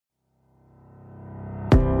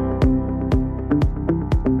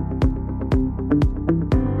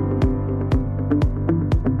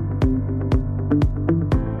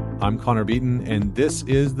Connor Beaton, and this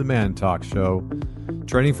is the Man Talk Show,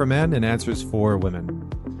 training for men and answers for women.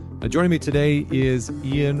 Now, joining me today is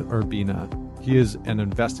Ian Urbina. He is an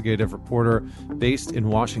investigative reporter based in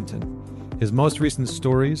Washington. His most recent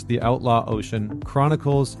stories, The Outlaw Ocean,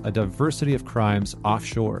 chronicles a diversity of crimes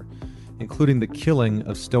offshore, including the killing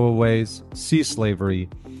of stowaways, sea slavery,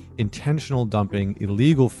 intentional dumping,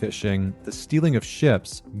 illegal fishing, the stealing of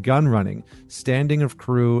ships, gun running, standing of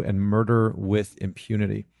crew, and murder with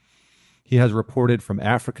impunity. He has reported from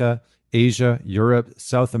Africa, Asia, Europe,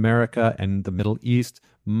 South America, and the Middle East,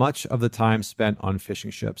 much of the time spent on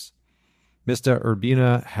fishing ships. Mr.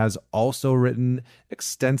 Urbina has also written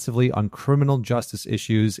extensively on criminal justice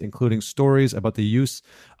issues, including stories about the use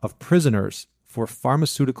of prisoners for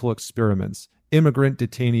pharmaceutical experiments, immigrant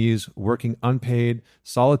detainees working unpaid,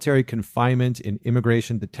 solitary confinement in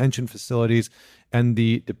immigration detention facilities, and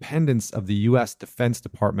the dependence of the U.S. Defense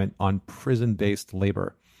Department on prison-based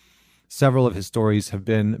labor. Several of his stories have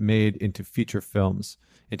been made into feature films.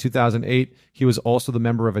 In 2008, he was also the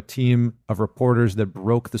member of a team of reporters that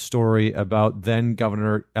broke the story about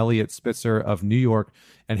then-Governor Eliot Spitzer of New York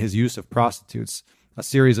and his use of prostitutes, a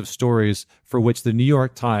series of stories for which the New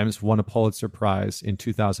York Times won a Pulitzer Prize in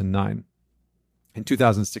 2009. In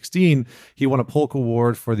 2016, he won a Polk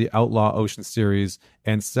Award for the Outlaw Ocean series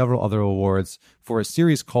and several other awards for a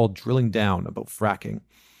series called Drilling Down about fracking.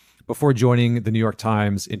 Before joining the New York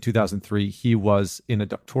Times in 2003, he was in a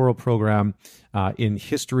doctoral program in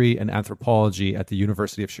history and anthropology at the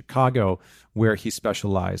University of Chicago, where he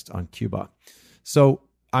specialized on Cuba. So,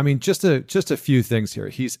 I mean, just a few things here.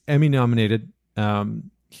 He's Emmy nominated.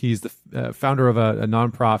 He's the founder of a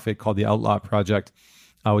nonprofit called the Outlaw Project,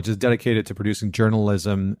 which is dedicated to producing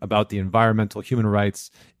journalism about the environmental, human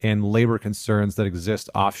rights, and labor concerns that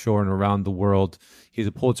exist offshore and around the world. He's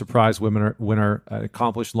a Pulitzer Prize winner, an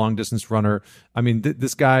accomplished long-distance runner. I mean,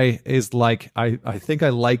 this guy is like, I think I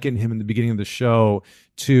liken him in the beginning of the show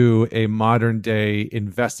to a modern-day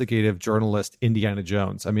investigative journalist, Indiana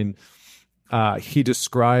Jones. I mean, he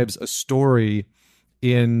describes a story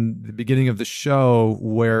in the beginning of the show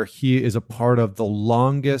where he is a part of the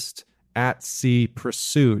longest at-sea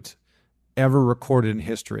pursuit ever recorded in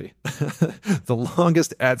history. The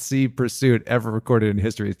longest at-sea pursuit ever recorded in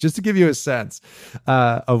history. Just to give you a sense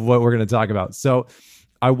of what we're going to talk about. So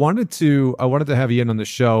I wanted to have Ian on the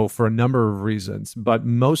show for a number of reasons, but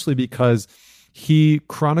mostly because he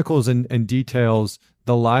chronicles and details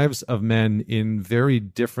the lives of men in very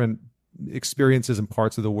different experiences in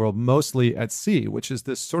parts of the world, mostly at sea, which is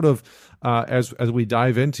this sort of, as we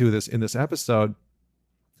dive into this in this episode,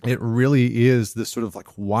 it really is this sort of like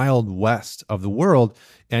wild west of the world,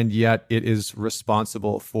 and yet it is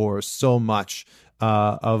responsible for so much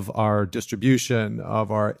of our distribution, of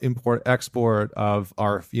our import export, of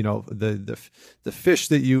our the fish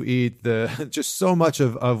that you eat, just so much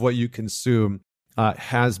of what you consume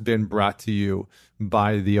has been brought to you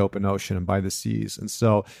by the open ocean and by the seas. And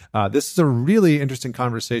so this is a really interesting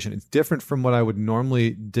conversation. It's different from what I would normally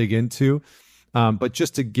dig into. But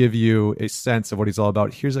just to give you a sense of what he's all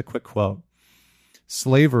about, here's a quick quote.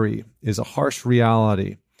 "Slavery is a harsh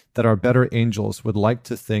reality that our better angels would like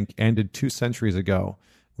to think ended 2 centuries ago,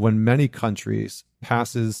 when many countries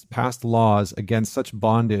passed laws against such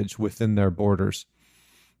bondage within their borders.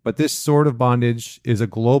 But this sort of bondage is a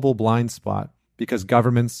global blind spot because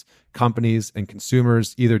governments, companies, and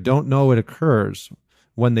consumers either don't know it occurs,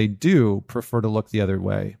 when they do, prefer to look the other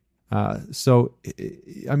way." So,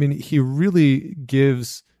 I mean, he really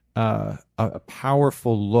gives a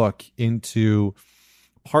powerful look into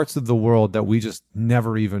parts of the world that we just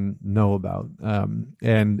never even know about,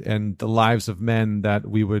 and the lives of men that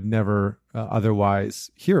we would never otherwise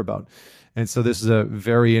hear about. And so this is a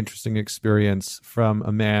very interesting experience from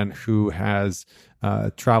a man who has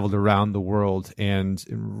traveled around the world and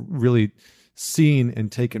really seen and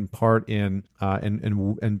taken part in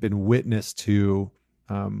and been witness to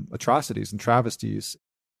atrocities and travesties.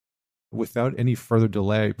 Without any further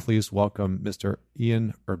delay, please welcome Mr.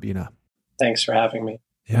 Ian Urbina. Thanks for having me.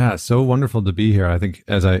 Yeah, so wonderful to be here. I think,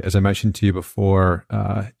 as I mentioned to you before,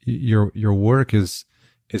 your work is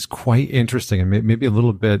quite interesting and maybe a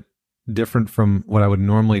little bit different from what I would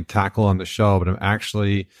normally tackle on the show. But I'm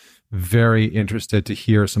actually very interested to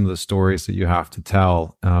hear some of the stories that you have to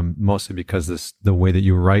tell, mostly because the way that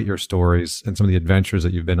you write your stories and some of the adventures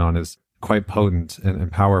that you've been on is quite potent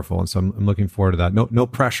and powerful. And so I'm looking forward to that. No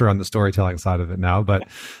pressure on the storytelling side of it now, but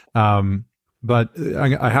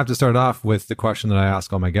I have to start off with the question that I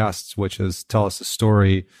ask all my guests, which is, tell us a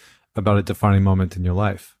story about a defining moment in your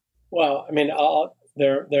life. Well, I mean,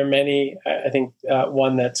 there are many. I think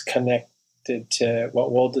one that's connected to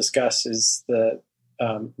what we'll discuss is the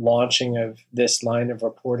launching of this line of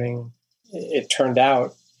reporting, it turned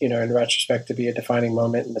out, in retrospect, to be a defining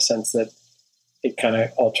moment in the sense that it kind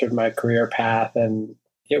of altered my career path. And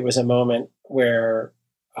it was a moment where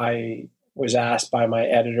I was asked by my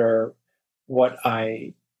editor what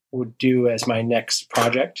I would do as my next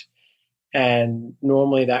project. And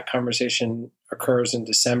normally that conversation occurs in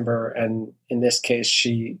December. And in this case,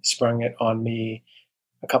 she sprung it on me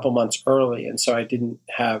a couple months early. And so I didn't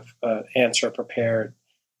have an answer prepared.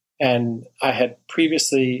 And I had previous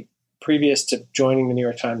to joining the New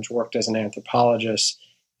York Times, worked as an anthropologist.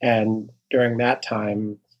 And during that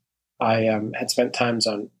time, I had spent time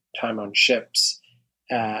on ships.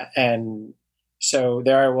 And so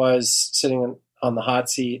there I was sitting on the hot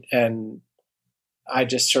seat, and I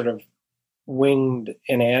just sort of winged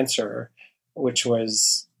an answer, which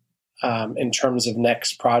was, in terms of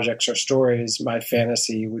next projects or stories, my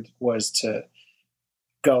fantasy was to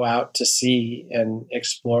go out to sea and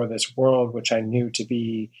explore this world, which I knew to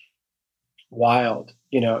be wild,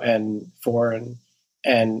 and foreign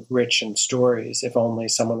and rich in stories, if only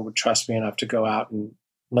someone would trust me enough to go out and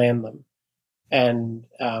land them. And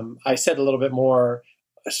I said a little bit more,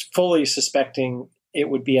 fully suspecting it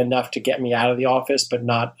would be enough to get me out of the office, but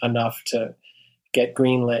not enough to get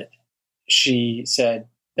greenlit. She said,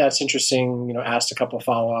 "That's interesting," asked a couple of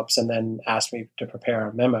follow-ups, and then asked me to prepare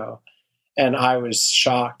a memo. And I was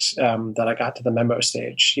shocked that I got to the memo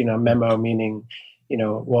stage, memo meaning,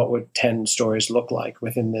 what would 10 stories look like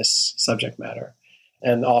within this subject matter?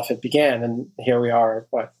 And off it began. And here we are,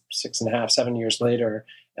 6.5, 7 years later,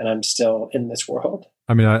 and I'm still in this world.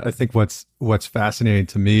 I mean, I think what's fascinating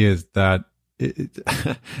to me is that,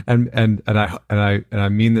 and I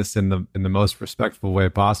mean this in the most respectful way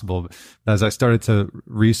possible. As I started to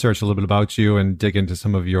research a little bit about you and dig into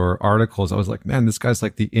some of your articles, I was like, man, this guy's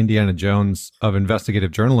like the Indiana Jones of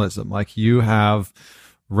investigative journalism. Like, you have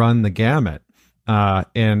run the gamut,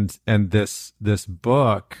 and this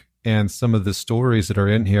book and some of the stories that are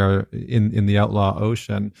in here in the Outlaw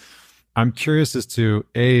Ocean. I'm curious as to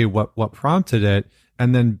A, what prompted it,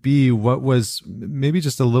 and then B, what was maybe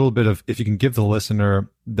just a little bit of, if you can give the listener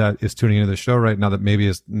that is tuning into the show right now that maybe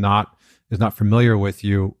is not familiar with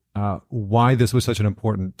you, why this was such an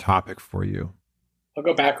important topic for you. I'll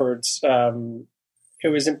go backwards. It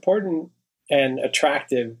was important and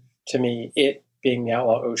attractive to me, it being the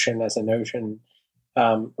Outlaw Ocean as an ocean,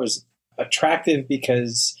 was attractive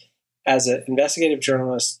because as an investigative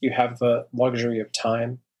journalist, you have the luxury of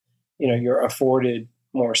time. You're afforded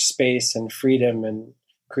more space and freedom and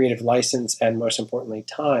creative license, and most importantly,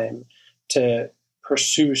 time to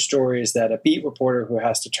pursue stories that a beat reporter who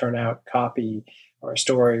has to turn out copy or a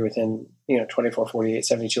story within, 24, 48,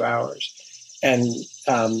 72 hours. And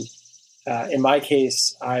in my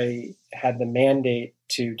case, I had the mandate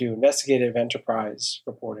to do investigative enterprise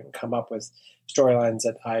reporting, come up with storylines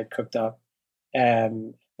that I had cooked up.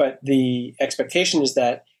 But the expectation is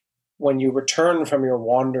that when you return from your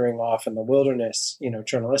wandering off in the wilderness,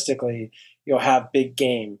 journalistically, you'll have big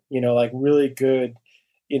game, like really good,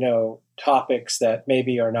 topics that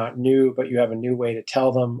maybe are not new, but you have a new way to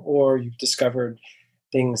tell them, or you've discovered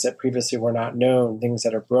things that previously were not known, things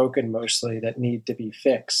that are broken mostly that need to be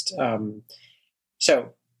fixed.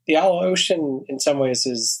 So the Outlaw Ocean in some ways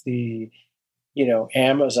is the,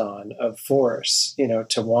 Amazon of forests,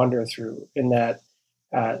 to wander through, in that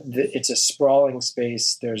it's a sprawling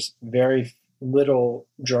space. There's very little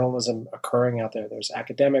journalism occurring out there. There's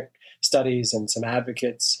academic studies and some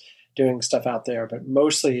advocates doing stuff out there, but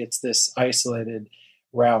mostly it's this isolated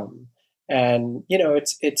realm. And,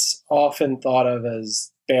 it's often thought of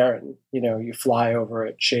as barren. You fly over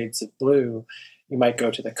it, shades of blue. You might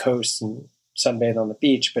go to the coast and sunbathe on the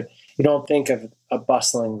beach, but you don't think of a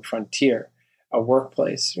bustling frontier, a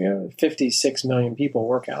workplace. 56 million people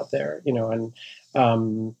work out there, and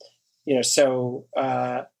so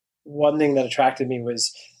one thing that attracted me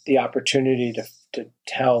was the opportunity to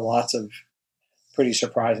tell lots of pretty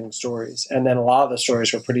surprising stories. And then a lot of the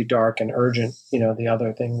stories were pretty dark and urgent. The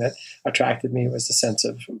other thing that attracted me was the sense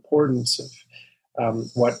of importance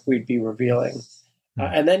of what we'd be revealing.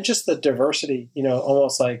 And then just the diversity,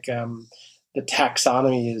 almost like the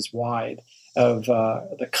taxonomy is wide of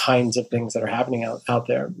the kinds of things that are happening out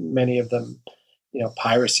there. Many of them,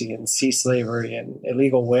 piracy and sea slavery and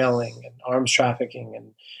illegal whaling and arms trafficking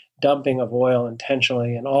and dumping of oil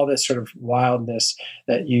intentionally, and all this sort of wildness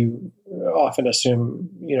that you often assume,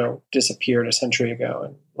 disappeared a century ago,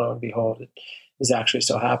 and lo and behold, it is actually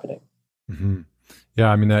still happening. Mm-hmm.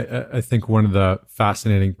 Yeah, I mean, I think one of the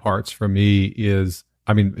fascinating parts for me is,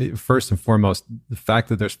 first and foremost, the fact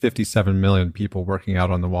that there's 57 million people working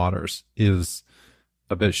out on the waters is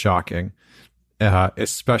a bit shocking.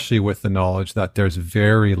 especially with the knowledge that there's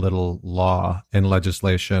very little law and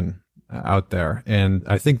legislation out there. And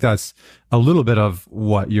I think that's a little bit of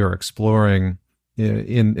what you're exploring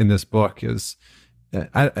in this book is,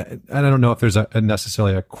 I don't know if there's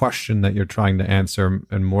necessarily a question that you're trying to answer,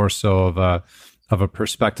 and more so of a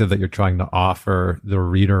perspective that you're trying to offer the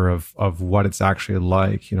reader of what it's actually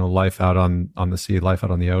like, life out on the sea, life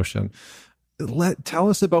out on the ocean. Tell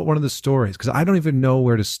us about one of the stories, because I don't even know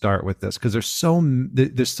where to start with this, because there's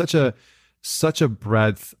such a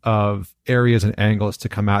breadth of areas and angles to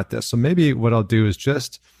come at this. So maybe what I'll do is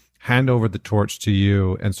just hand over the torch to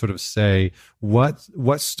you and sort of say what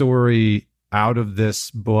story out of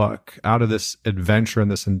this book, out of this adventure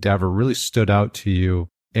and this endeavor really stood out to you.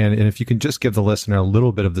 And if you can just give the listener a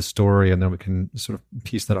little bit of the story, and then we can sort of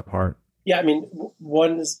piece that apart. Yeah, I mean,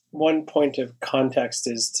 one point of context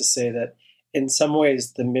is to say that in some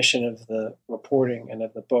ways, the mission of the reporting and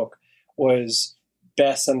of the book was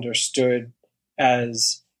best understood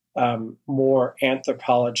as more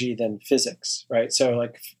anthropology than physics, right? So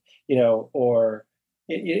or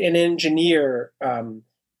an engineer,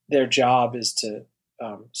 their job is to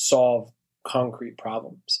solve concrete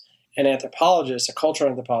problems. An anthropologist, a cultural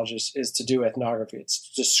anthropologist, is to do ethnography. It's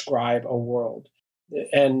to describe a world.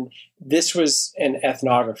 And this was an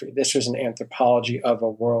ethnography. This was an anthropology of a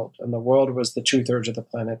world. And the world was the 2/3 of the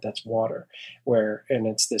planet that's water, and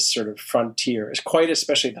it's this sort of frontier. It's quite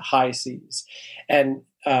especially the high seas. And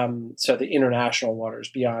so the international waters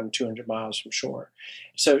beyond 200 miles from shore.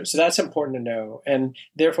 So that's important to know. And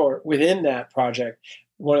therefore, within that project,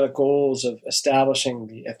 one of the goals of establishing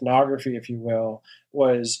the ethnography, if you will,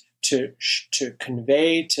 was to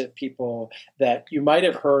convey to people that you might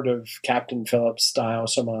have heard of Captain Phillips style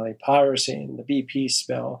Somali piracy and the BP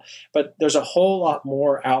spill, but there's a whole lot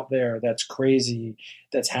more out there that's crazy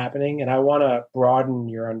that's happening. And I want to broaden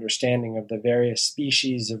your understanding of the various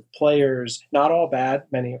species of players, not all bad,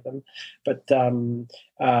 many of them, but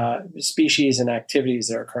species and activities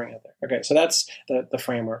that are occurring out there. Okay, so that's the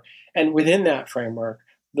framework. And within that framework,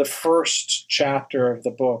 the first chapter of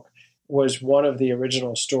the book was one of the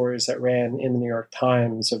original stories that ran in the New York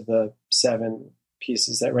Times, of the 7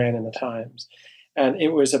 pieces that ran in the Times. And it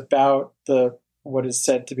was about what is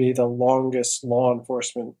said to be the longest law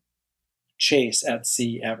enforcement chase at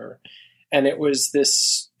sea ever. And it was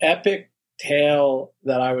this epic tale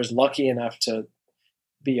that I was lucky enough to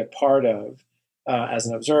be a part of as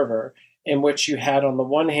an observer, in which you had, on the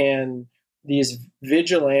one hand, these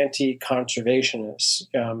vigilante conservationists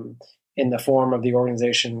in the form of the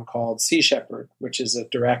organization called Sea Shepherd, which is a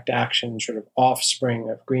direct action sort of offspring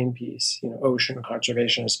of Greenpeace, ocean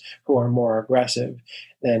conservationists who are more aggressive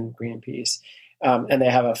than Greenpeace. And they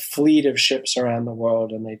have a fleet of ships around the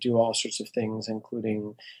world, and they do all sorts of things,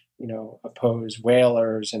 including, oppose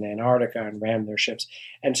whalers in Antarctica and ram their ships.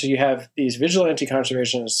 And so you have these vigilante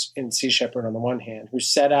conservationists in Sea Shepherd on the one hand, who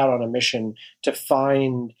set out on a mission to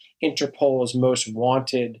find Interpol's most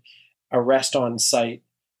wanted arrest on site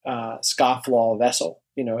scofflaw vessel,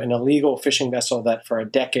 an illegal fishing vessel that for a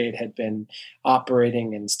decade had been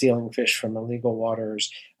operating and stealing fish from illegal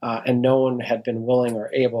waters, and no one had been willing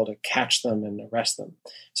or able to catch them and arrest them.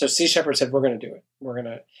 So Sea Shepherd said, we're going to do it.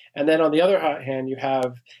 And then on the other hand, you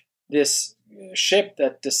have this ship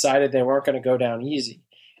that decided they weren't going to go down easy.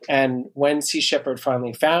 And when Sea Shepherd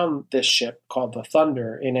finally found this ship called the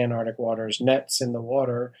Thunder in Antarctic waters, nets in the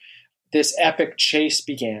water, this epic chase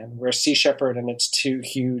began, where Sea Shepherd and its 2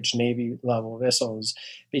 huge Navy-level vessels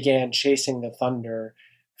began chasing the Thunder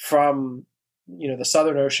from, the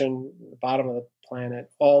Southern Ocean, the bottom of the planet,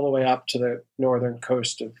 all the way up to the northern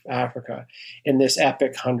coast of Africa, in this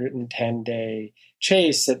epic 110-day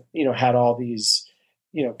chase that, had all these,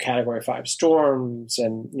 Category 5 storms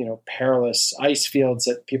and, perilous ice fields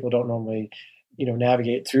that people don't normally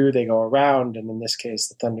navigate through. They go around, and in this case,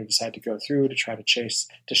 the Thunder decided to go through to try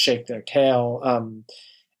to shake their tail,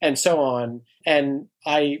 and so on. And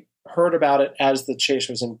I heard about it as the chase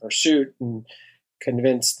was in pursuit, and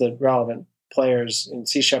convinced the relevant players in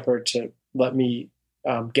Sea Shepherd to let me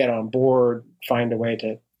get on board, find a way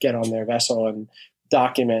to get on their vessel and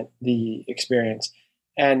document the experience.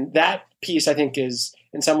 And that piece, I think, is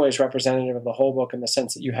in some ways representative of the whole book, in the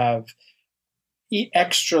sense that you have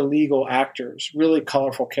extra legal actors, really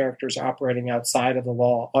colorful characters operating outside of the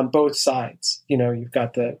law on both sides. You've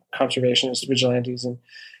got the conservationists, vigilantes,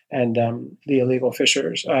 and the illegal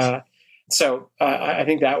fishers. So I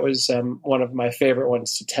think that was one of my favorite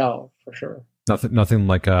ones to tell, for sure. Nothing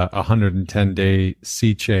like a 110-day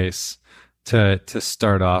sea chase to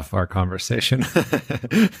start off our conversation.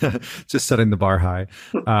 Just setting the bar high.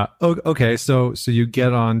 Okay, so you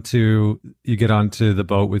get onto the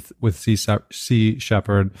boat with Sea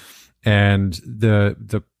Shepherd, and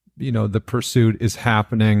the pursuit is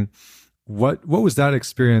happening. What was that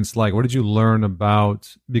experience like? What did you learn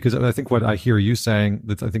about? Because I think what I hear you saying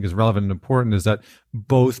that I think is relevant and important is that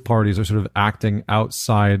both parties are sort of acting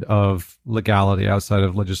outside of legality, outside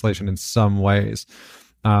of legislation in some ways.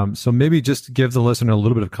 So maybe just give the listener a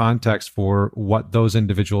little bit of context for what those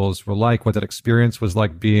individuals were like, what that experience was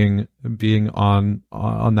like being on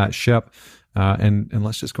that ship, and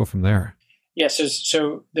let's just go from there. Yes,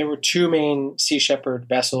 so there were two main Sea Shepherd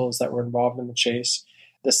vessels that were involved in the chase: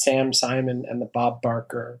 the Sam Simon and the Bob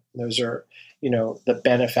Barker. Those are, the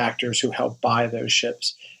benefactors who helped buy those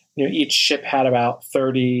ships. Each ship had about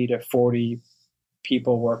 30 to 40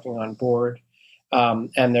 people working on board,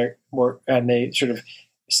 and they sort of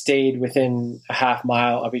stayed within a half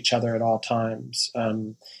mile of each other at all times.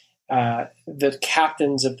 The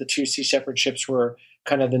captains of the two Sea Shepherd ships were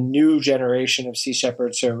kind of the new generation of Sea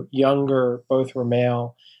Shepherd, so younger, both were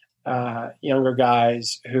male, younger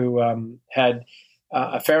guys who had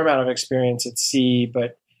a fair amount of experience at sea,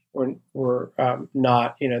 but were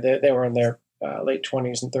not, they were in their late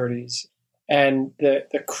 20s and 30s. And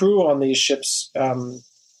the crew on these ships,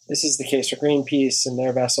 this is the case for Greenpeace and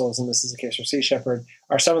their vessels, and this is the case for Sea Shepherd,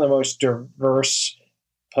 are some of the most diverse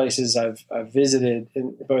places I've visited,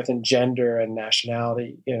 both in gender and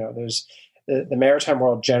nationality. There's the maritime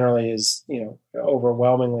world generally is,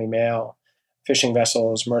 overwhelmingly male. Fishing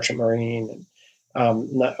vessels, merchant marine,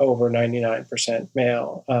 and not over 99%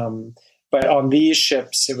 male. But on these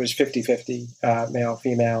ships, it was 50-50 male,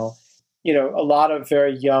 female. A lot of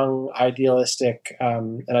very young, idealistic,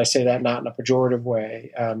 and I say that not in a pejorative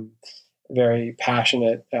way, very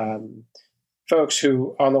passionate folks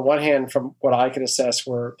who, on the one hand, from what I could assess,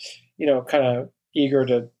 were, kind of eager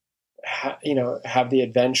to, have the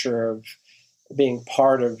adventure of being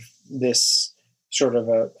part of this sort of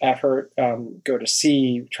a effort, go to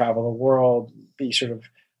sea, travel the world, be sort of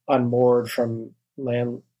unmoored from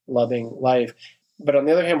land-loving life. But on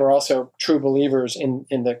the other hand, we're also true believers in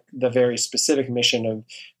the very specific mission of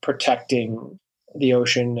protecting the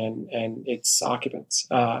ocean and its occupants.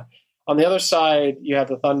 On the other side, you have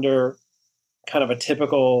the Thunder, kind of a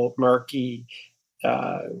typical murky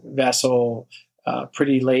vessel,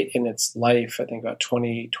 pretty late in its life, I think about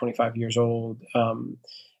 20, 25 years old,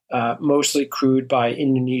 mostly crewed by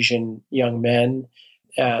Indonesian young men,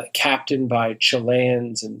 captained by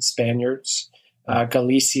Chileans and Spaniards.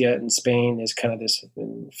 Galicia in Spain is kind of this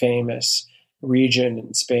famous region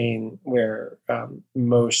in Spain where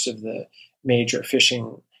most of the major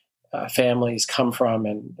fishing families come from,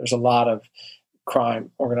 and there's a lot of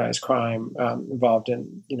crime, organized crime, involved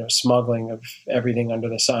in smuggling of everything under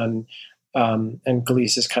the sun. And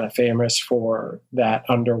Galicia is kind of famous for that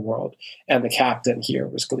underworld. And the captain here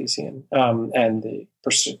was Galician, and the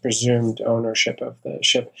presumed ownership of the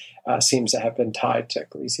ship seems to have been tied to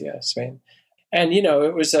Galicia, Spain. And,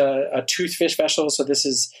 it was a toothfish vessel. So this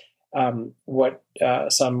is what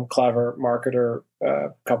some clever marketer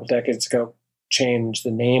a couple decades ago changed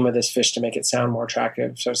the name of this fish to make it sound more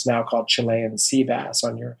attractive. So it's now called Chilean sea bass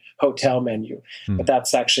on your hotel menu. But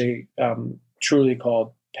that's actually truly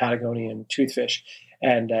called Patagonian toothfish.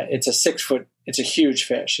 And it's a huge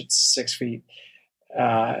fish. It's 6 feet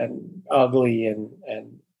and ugly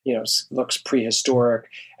and looks prehistoric,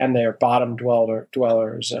 and they're bottom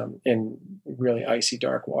dwellers in really icy,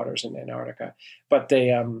 dark waters in Antarctica. But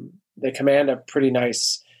they command a pretty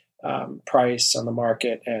nice price on the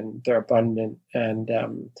market, and they're abundant, and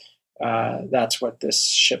that's what this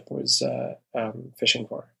ship was fishing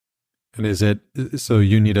for. And is it so?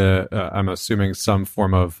 You need I'm assuming some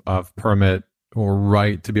form of permit or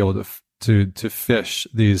right to be able to fish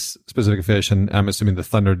these specific fish, and I'm assuming the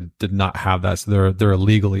Thunder did not have that, so they're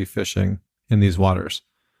illegally fishing in these waters.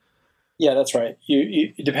 Yeah, that's right.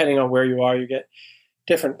 You depending on where you are, you get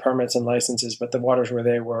different permits and licenses, but the waters where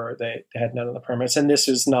they were, they had none of the permits. And this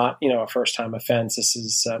is not, a first-time offense. This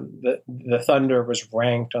is the Thunder was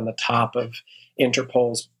ranked on the top of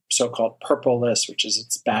Interpol's so-called purple list, which is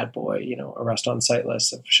its bad boy, arrest on sight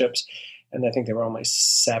list of ships. And I think there were only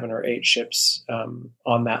 7 or 8 ships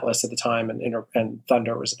on that list at the time, and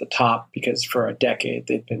Thunder was at the top because for a decade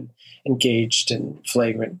they'd been engaged in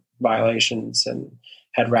flagrant violations and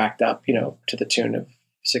had racked up, to the tune of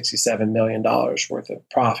 $67 million worth of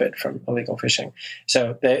profit from illegal fishing.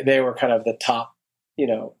 So they were kind of the top,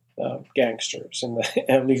 gangsters in the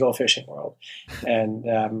illegal fishing world. And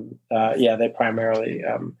they primarily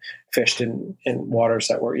fished in waters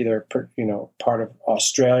that were either part of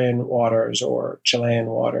Australian waters or Chilean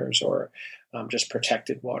waters or just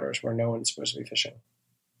protected waters where no one's supposed to be fishing.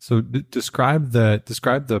 So describe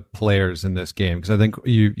the players in this game, because I think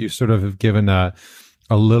you sort of have given a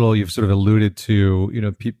little, you've sort of alluded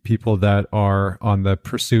to, people that are on the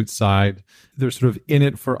pursuit side. They're sort of in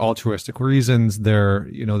it for altruistic reasons. They're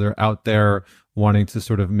out there wanting to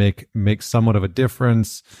sort of make somewhat of a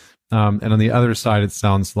difference. And on the other side, it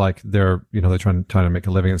sounds like they're trying to make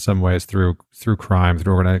a living in some ways through crime,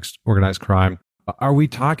 through organized crime. Are we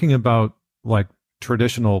talking about like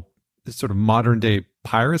traditional sort of modern day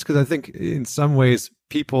pirates? Because I think in some ways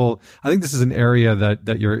I think this is an area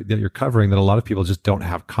that you're covering that a lot of people just don't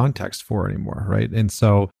have context for anymore, right? And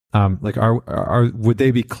so would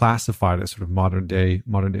they be classified as sort of modern day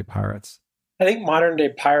pirates? I think modern day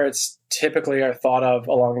pirates typically are thought of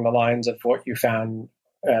along the lines of what you found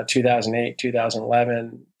 2008,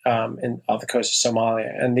 2011 off the coast of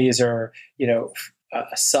Somalia. And these are,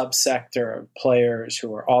 a subsector of players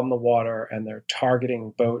who are on the water and they're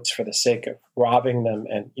targeting boats for the sake of robbing them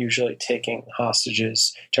and usually taking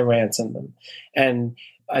hostages to ransom them. And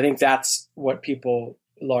I think that's what people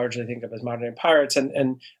largely think of as modern day pirates.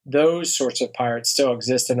 And those sorts of pirates still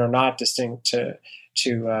exist and are not distinct to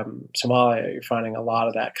Somalia. You're finding a lot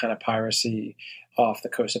of that kind of piracy off the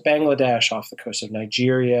coast of Bangladesh, off the coast of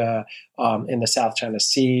Nigeria, in the South China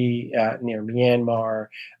Sea, near Myanmar,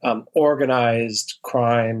 organized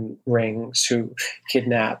crime rings who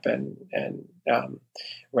kidnap and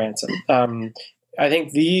ransom. I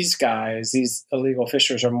think these guys, these illegal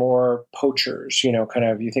fishers, are more poachers.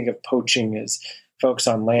 You think of poaching as folks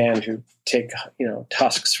on land who take,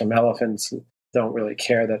 tusks from elephants and don't really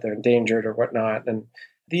care that they're endangered or whatnot. And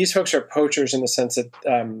these folks are poachers in the sense that,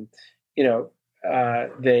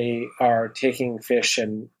 they are taking fish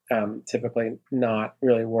and typically not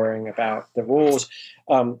really worrying about the rules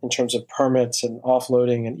in terms of permits and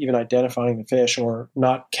offloading and even identifying the fish, or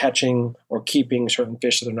not catching or keeping certain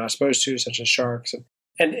fish that they're not supposed to, such as sharks.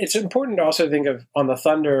 And it's important to also think of, on the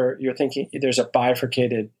Thunder, you're thinking there's a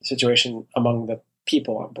bifurcated situation among the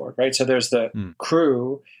people on board, right? So there's the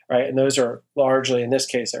crew, right? And those are largely, in this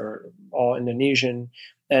case, they were all Indonesian.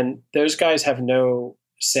 And those guys have no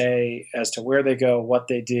say as to where they go, what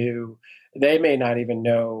they do. They may not even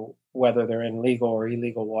know whether they're in legal or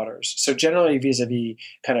illegal waters. So generally, vis-a-vis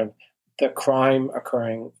kind of the crime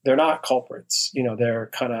occurring, they're not culprits.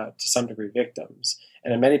 They're kind of to some degree victims.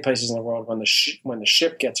 And in many places in the world, when the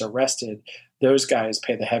ship gets arrested, those guys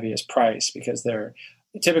pay the heaviest price because they're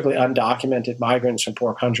typically undocumented migrants from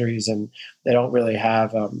poor countries, and they don't really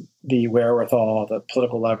have the wherewithal, the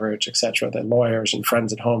political leverage, et cetera, the lawyers and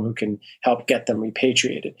friends at home who can help get them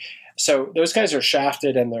repatriated. So those guys are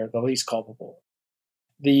shafted and they're the least culpable.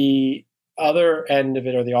 The other end of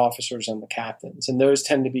it are the officers and the captains, and those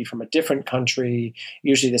tend to be from a different country,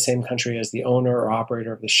 usually the same country as the owner or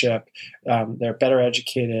operator of the ship. They're better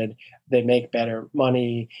educated, they make better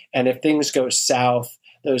money, and if things go south,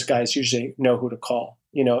 those guys usually know who to call.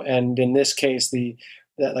 And in this case,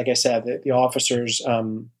 like I said, the officers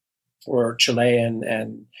were Chilean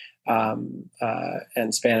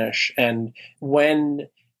and Spanish. And when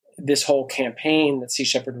this whole campaign that Sea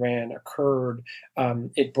Shepherd ran occurred,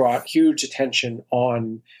 it brought huge attention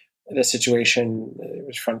on the situation. It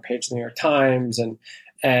was front page of the New York Times,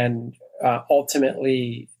 and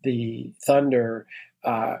ultimately the Thunder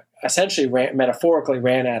essentially metaphorically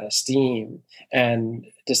ran out of steam and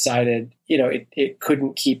decided, it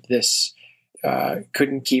couldn't keep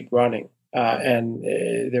running. And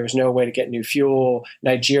there was no way to get new fuel.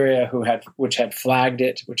 Nigeria, which had flagged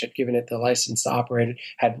it, which had given it the license to operate it,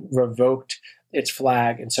 had revoked its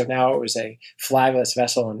flag. And so now it was a flagless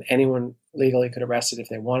vessel and anyone legally could arrest it if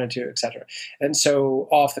they wanted to, et cetera. And so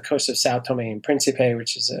off the coast of Sao Tome and Principe,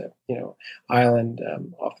 which is a island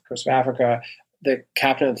off the coast of Africa, the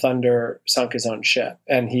captain of Thunder sunk his own ship,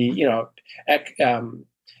 and he,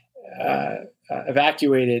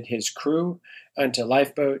 evacuated his crew into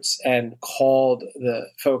lifeboats and called the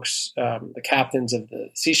folks, the captains of the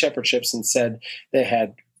Sea Shepherd ships, and said they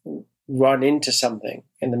had run into something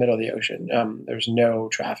in the middle of the ocean. There's no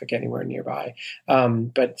traffic anywhere nearby,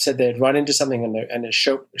 but said they had run into something, and his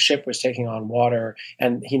ship was taking on water,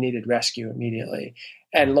 and he needed rescue immediately.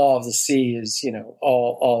 And law of the sea is,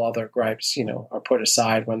 all other gripes, are put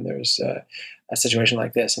aside when there's a situation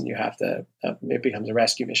like this, and you have to, it becomes a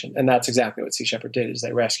rescue mission. And that's exactly what Sea Shepherd did, is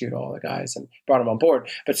they rescued all the guys and brought them on board.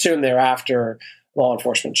 But soon thereafter, law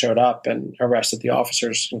enforcement showed up and arrested the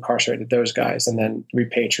officers, incarcerated those guys, and then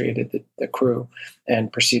repatriated the crew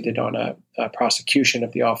and proceeded on a prosecution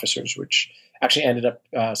of the officers, which actually ended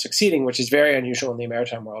up succeeding, which is very unusual in the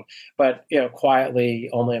maritime world. But quietly,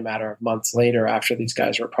 only a matter of months later, after these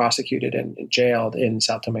guys were prosecuted and jailed in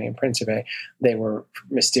Sao Tome and Principe, they were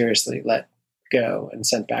mysteriously let go and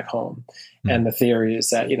sent back home. And the theory is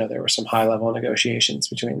that there were some high-level negotiations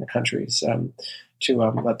between the countries to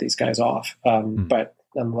let these guys off. But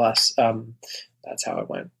nonetheless, that's how it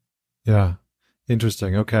went. Yeah,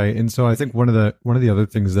 interesting. Okay, and so I think one of the other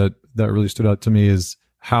things that really stood out to me is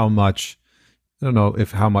how much, I don't know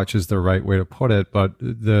if how much is the right way to put it, but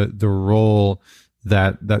the role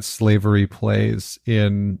that slavery plays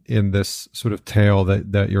in this sort of tale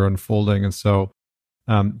that you're unfolding. And so,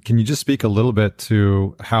 can you just speak a little bit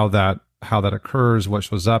to how that occurs, what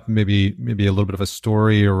shows up, maybe a little bit of a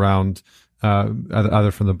story around either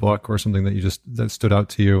from the book or something that stood out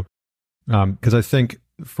to you? Because I think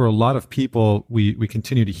for a lot of people, we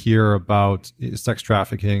continue to hear about sex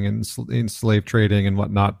trafficking and slave trading and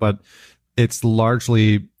whatnot, but it's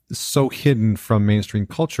largely so hidden from mainstream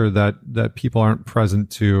culture that people aren't present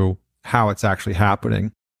to how it's actually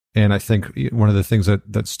happening. And I think one of the things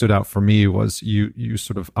that stood out for me was you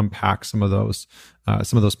sort of unpack some of those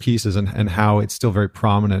pieces and how it's still very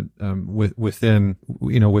prominent within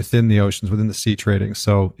the oceans, within the sea trading.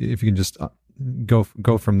 So if you can just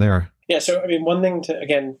go from there. Yeah. So, one thing to,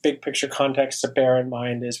 again, big picture context to bear in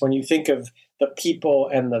mind is when you think of the people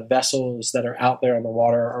and the vessels that are out there on the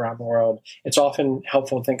water around the world, it's often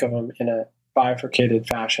helpful to think of them in a bifurcated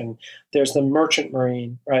fashion. There's the merchant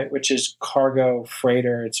marine, right, which is cargo,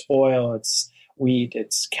 freighter, it's oil, it's wheat,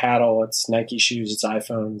 it's cattle, it's Nike shoes, it's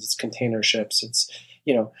iPhones, it's container ships, it's,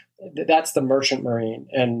 that's the merchant marine.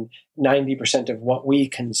 And 90% of what we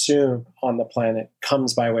consume on the planet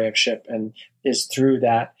comes by way of ship and is through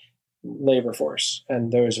that labor force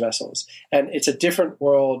and those vessels. And it's a different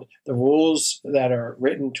world. The rules that are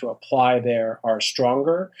written to apply there are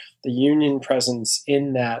stronger. The union presence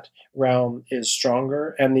in that realm is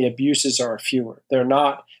stronger, and the abuses are fewer. They're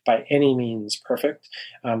not by any means perfect.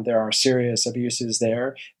 There are serious abuses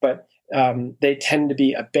there, but they tend to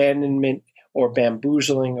be abandonment or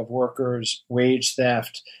bamboozling of workers, wage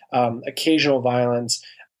theft, occasional violence,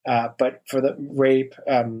 but for the rape,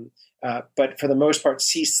 but for the most part,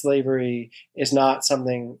 sea slavery is not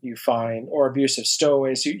something you find, or abuse of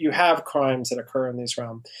stowaways. You have crimes that occur in this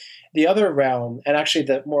realm. The other realm, and actually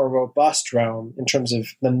the more robust realm in terms of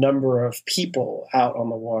the number of people out on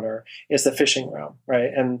the water, is the fishing realm, right?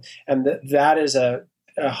 And that is a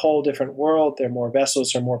whole different world. There are more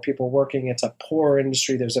vessels, there are more people working. It's a poor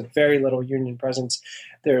industry. There's a very little union presence.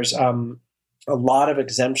 There's a lot of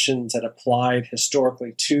exemptions that applied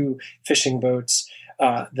historically to fishing boats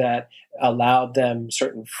that allowed them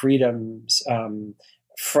certain freedoms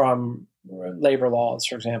from labor laws,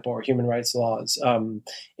 for example, or human rights laws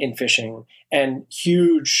in fishing. And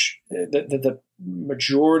the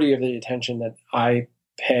majority of the attention that I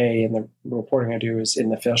pay and the reporting I do is in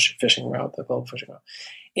the fishing realm, the global fishing realm.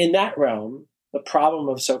 In that realm, the problem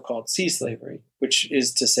of so-called sea slavery, which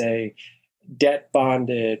is to say debt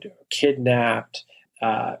bonded, kidnapped,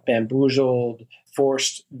 bamboozled,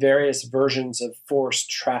 forced, various versions of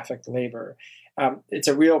forced trafficked labor. It's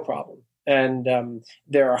a real problem, and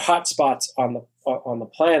there are hot spots on the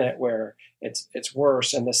planet where it's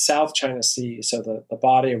worse. And the South China Sea, so the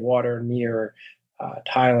body of water near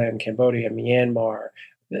Thailand, Cambodia, Myanmar,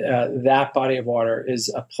 that body of water is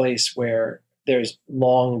a place where there's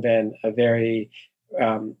long been a very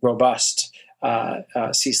robust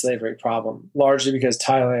sea slavery problem, largely because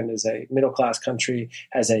Thailand is a middle-class country,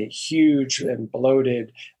 has a huge and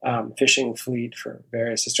bloated fishing fleet for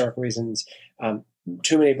various historical reasons,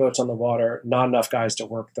 too many boats on the water, not enough guys to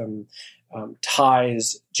work them.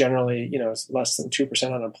 Thais generally, it's less than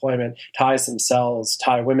 2% unemployment. Thais themselves,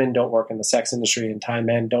 Thai women don't work in the sex industry, and Thai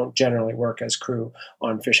men don't generally work as crew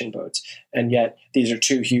on fishing boats. And yet these are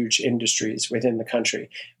two huge industries within the country.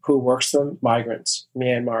 Who works them? Migrants,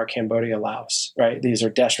 Myanmar, Cambodia, Laos, right? These are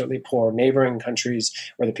desperately poor neighboring countries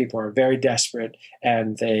where the people are very desperate,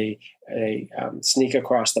 and they sneak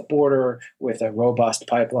across the border with a robust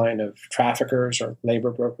pipeline of traffickers or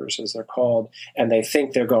labor brokers, as they're called, and the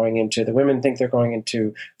women think they're going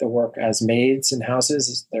into the work as maids in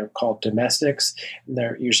houses. They're called domestics, and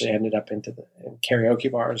they're usually ended up in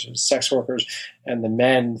karaoke bars as sex workers, and the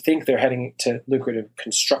men think they're heading to lucrative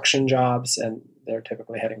construction jobs, and they're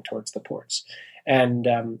typically heading towards the ports. And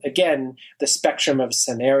again, the spectrum of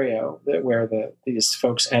scenario where these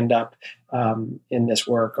folks end up in this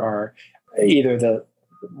work are either the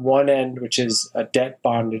one end, which is a debt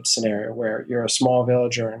bonded scenario where you're a small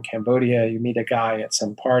villager in Cambodia, you meet a guy at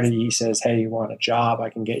some party, he says, hey, you want a job? I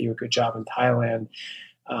can get you a good job in Thailand.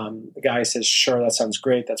 The guy says, sure, that sounds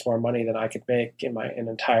great. That's more money than I could make in an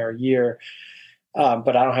entire year.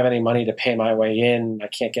 But I don't have any money to pay my way in. I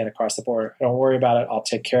can't get across the border. Don't worry about it. I'll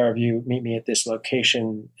take care of you. Meet me at this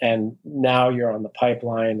location. And now you're on the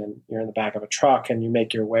pipeline and you're in the back of a truck and you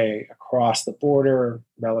make your way across the border.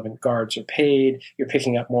 Relevant guards are paid. You're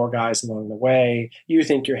picking up more guys along the way. You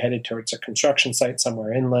think you're headed towards a construction site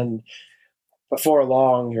somewhere inland. Before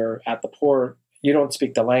long, you're at the port. You don't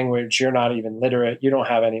speak the language. You're not even literate. You don't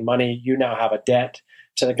have any money. You now have a debt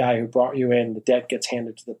to the guy who brought you in. The debt gets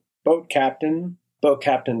handed to the boat captain. Boat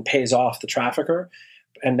captain pays off the trafficker,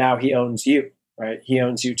 and now he owns you, right? He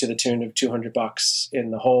owns you to the tune of $200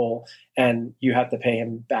 in the hole, and you have to pay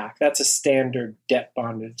him back. That's a standard debt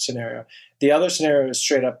bonded scenario. The other scenario is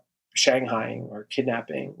straight up Shanghaiing or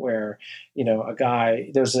kidnapping, where, a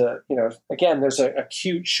guy, there's a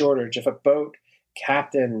acute shortage. If a boat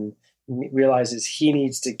captain realizes he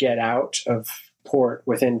needs to get out of port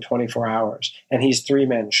within 24 hours, and he's 3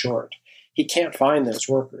 men short, he can't find those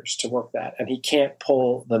workers to work that, and he can't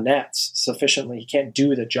pull the nets sufficiently. He can't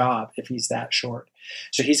do the job if he's that short.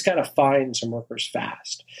 So he's got to find some workers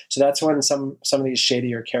fast. So that's when some of these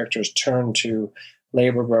shadier characters turn to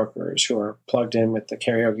labor brokers who are plugged in with the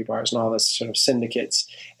karaoke bars and all this sort of syndicates,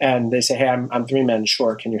 and they say, "Hey, I'm 3 men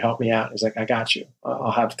short. Can you help me out?" He's like, "I got you.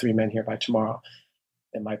 I'll have 3 men here by tomorrow."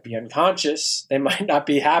 They might be unconscious. They might not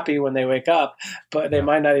be happy when they wake up, but they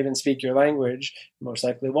might not even speak your language. Most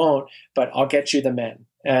likely won't, but I'll get you the men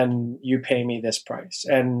and you pay me this price.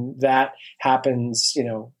 And that happens,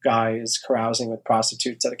 guy is carousing with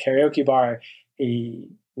prostitutes at a karaoke bar.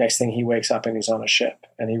 Next thing he wakes up and he's on a ship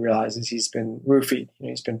and he realizes he's been roofied,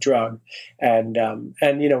 he's been drugged. And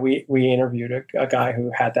we interviewed a guy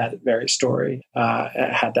who had that very story,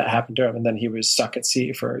 had that happen to him. And then he was stuck at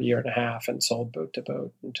sea for 1.5 years and sold boat to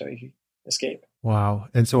boat until he escaped. Wow.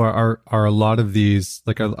 And so are a lot of these,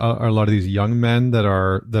 are a lot of these young men that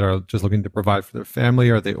are just looking to provide for their family?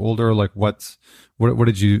 Are they older? Like what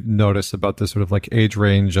did you notice about this sort of like age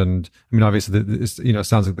range? And I mean, obviously, it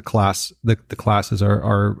sounds like the classes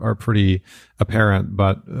are pretty apparent,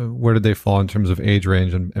 but where did they fall in terms of age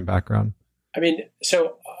range and background? I mean,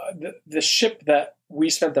 so the ship that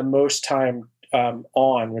we spent the most time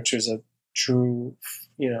on, which was a true,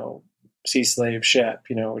 sea slave ship,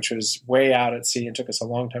 which was way out at sea and took us a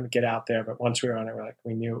long time to get out there. But once we were on it,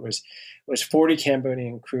 we knew it was 40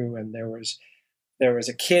 Cambodian crew, and there was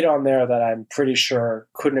a kid on there that I'm pretty sure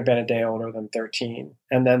couldn't have been a day older than 13.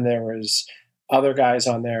 And then there was other guys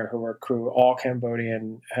on there who were crew, all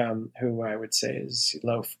Cambodian, who I would say is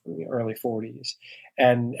early 40s.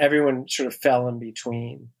 And everyone sort of fell in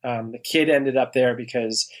between. The kid ended up there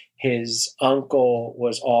because his uncle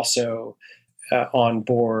was also on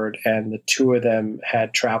board, and the two of them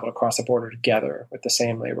had traveled across the border together with the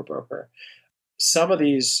same labor broker. Some of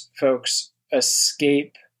these folks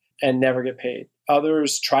escape and never get paid.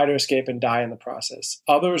 Others try to escape and die in the process.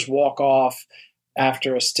 Others walk off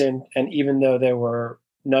after a stint, and even though they were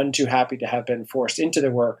none too happy to have been forced into the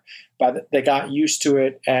work, but they got used to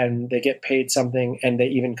it and they get paid something and they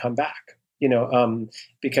even come back,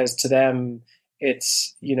 because to them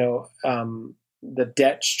it's, the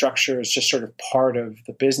debt structure is just sort of part of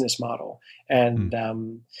the business model. And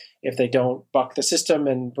if they don't buck the system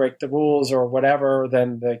and break the rules or whatever,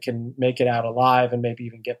 then they can make it out alive and maybe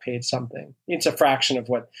even get paid something. It's a fraction of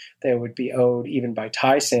what they would be owed even by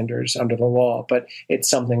Thai standards under the law, but it's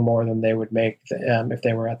something more than they would make if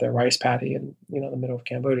they were at their rice paddy in the middle of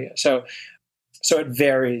Cambodia. So it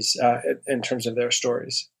varies in terms of their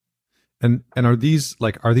stories. And are these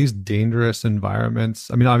dangerous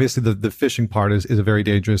environments? I mean, obviously the fishing part is a very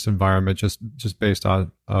dangerous environment just based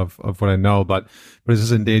on of what I know, but is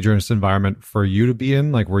this a dangerous environment for you to be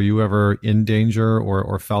in? Like, were you ever in danger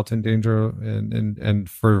or felt in danger? And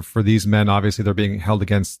for these men, obviously they're being held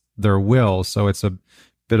against their will, so it's a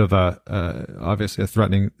bit of obviously a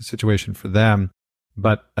threatening situation for them.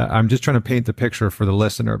 But I'm just trying to paint the picture for the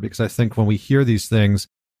listener, because I think when we hear these things,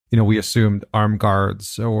 we assumed armed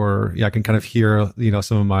guards, or I can kind of hear,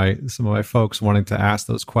 some of my folks wanting to ask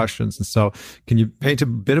those questions. And so can you paint a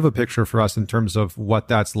bit of a picture for us in terms of what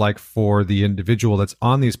that's like for the individual that's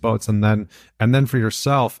on these boats, and then for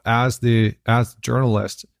yourself as the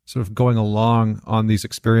journalist sort of going along on these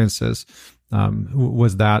experiences?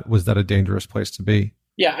 Was that a dangerous place to be?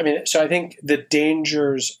 Yeah. I mean, so I think the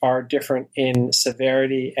dangers are different in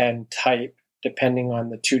severity and type, depending on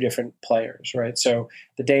the two different players, right? So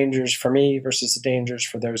the dangers for me versus the dangers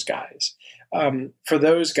for those guys. For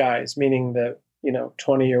those guys, meaning the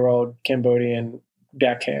 20-year-old Cambodian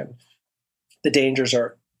deckhand, the dangers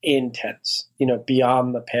are intense,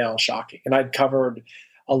 beyond the pale shocking. And I'd covered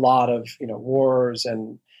a lot of, wars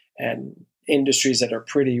and industries that are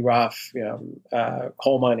pretty rough,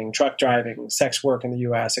 coal mining, truck driving, sex work in the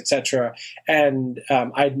U.S., etc. And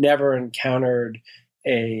I'd never encountered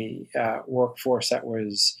a workforce that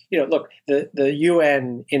was, look, the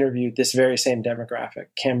UN interviewed this very same demographic,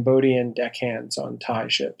 Cambodian deckhands on Thai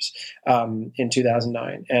ships in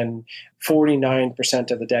 2009. And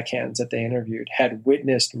 49% of the deckhands that they interviewed had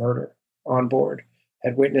witnessed murder on board,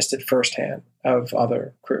 had witnessed it firsthand of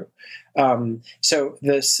other crew. So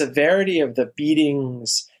the severity of the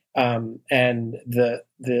beatings and the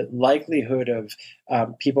likelihood of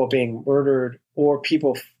people being murdered or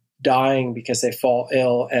people dying because they fall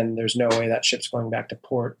ill and there's no way that ship's going back to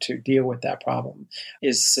port to deal with that problem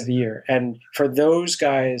is severe. And for those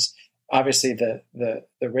guys, obviously the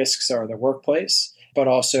risks are the workplace, but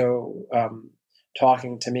also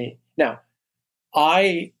talking to me. Now,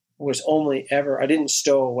 I didn't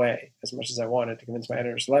stow away as much as I wanted to convince my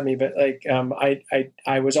editors to let me, but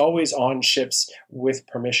I was always on ships with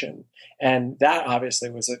permission. And that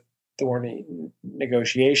obviously was a thorny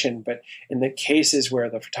negotiation. But in the cases where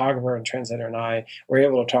the photographer and translator and I were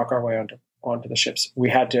able to talk our way onto the ships, we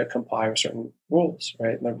had to comply with certain rules,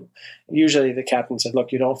 right? And usually the captain said,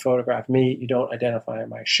 look, you don't photograph me, you don't identify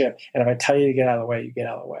my ship. And if I tell you to get out of the way, you get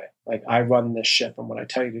out of the way. Like, I run this ship, and what I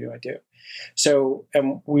tell you to do, I do. So,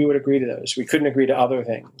 and we would agree to those. We couldn't agree to other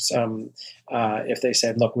things. If they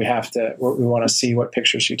said, look, we want to see what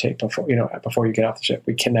pictures you take before you get off the ship.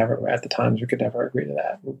 We could never agree to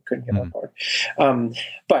that. We couldn't get on board.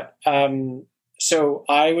 So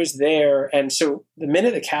I was there. And so the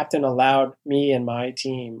minute the captain allowed me and my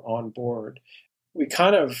team on board, we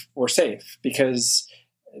kind of were safe because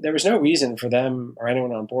there was no reason for them or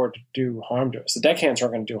anyone on board to do harm to us. The deckhands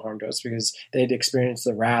weren't going to do harm to us because they'd experienced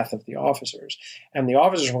the wrath of the officers. And the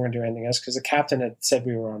officers weren't going to do anything else because the captain had said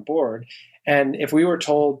we were on board. And if we were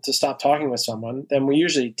told to stop talking with someone, then we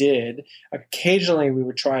usually did. Occasionally, we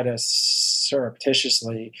would try to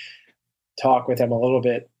surreptitiously talk with them a little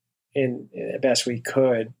bit in best we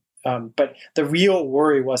could. But the real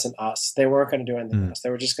worry wasn't us. They weren't going to do anything else.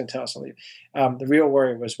 They were just going to tell us to leave. The real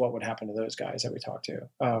worry was what would happen to those guys that we talked to.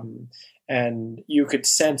 And you could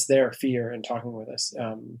sense their fear in talking with us.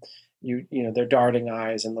 Their darting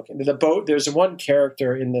eyes and looking. There's one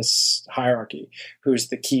character in this hierarchy who's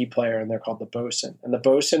the key player, and they're called the bosun. And the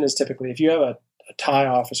bosun is typically, if you have a Thai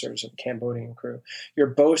officers of Cambodian crew, your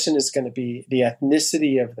bosun is going to be the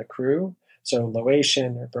ethnicity of the crew. So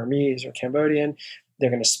Laotian or Burmese or Cambodian. They're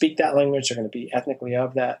going to speak that language. They're going to be ethnically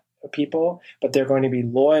of that people, but they're going to be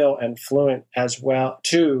loyal and fluent as well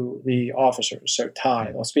to the officers. So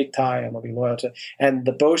Thai, they'll speak Thai and they'll be loyal to. And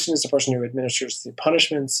the bosun is the person who administers the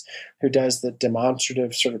punishments, who does the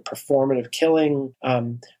demonstrative sort of performative killing,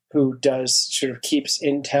 who does sort of keeps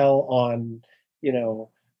intel on,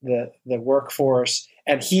 the workforce.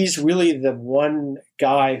 And he's really the one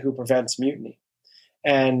guy who prevents mutiny.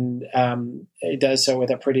 And he does so with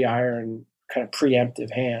a pretty iron kind of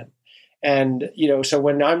preemptive hand. And, so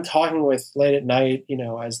when I'm talking with late at night,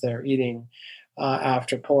 as they're eating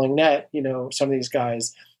after pulling net, some of these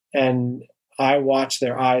guys, and I watch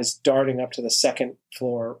their eyes darting up to the second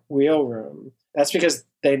floor wheel room, that's because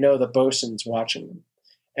they know the bosun's watching them.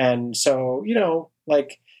 And so,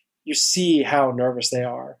 you see how nervous they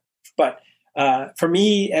are. But for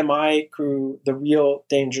me and my crew, the real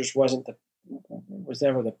dangers was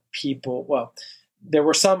never the people. Well, there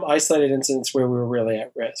were some isolated incidents where we were really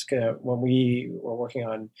at risk. When we were working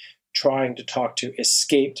on trying to talk to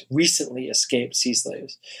recently escaped sea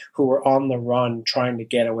slaves who were on the run trying to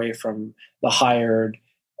get away from the hired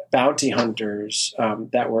bounty hunters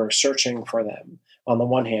that were searching for them on the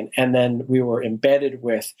one hand. And then we were embedded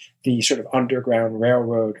with the sort of underground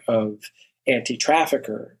railroad of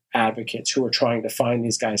anti-trafficker advocates who were trying to find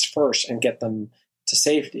these guys first and get them to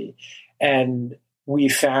safety. And we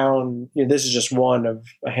found, this is just one of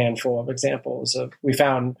a handful of examples we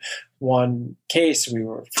found one case. We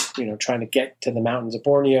were, trying to get to the mountains of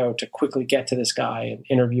Borneo to quickly get to this guy and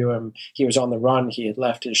interview him. He was on the run. He had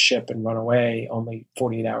left his ship and run away only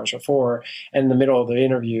 48 hours before. And in the middle of the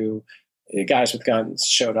interview, the guys with guns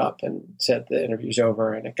showed up and said the interview's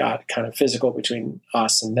over, and it got kind of physical between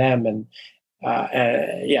us and them. And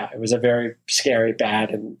it was a very scary,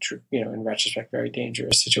 bad, and in retrospect, very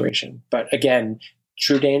dangerous situation. But again,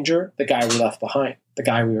 true danger, the guy we left behind, the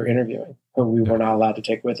guy we were interviewing, who we were not allowed to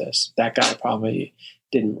take with us. That guy probably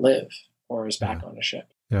didn't live or is back on a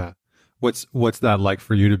ship. Yeah. What's that like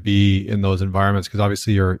for you to be in those environments? Because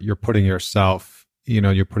obviously you're putting yourself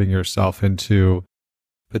you're putting yourself into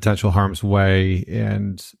potential harm's way,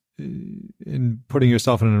 and in putting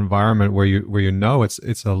yourself in an environment where you know it's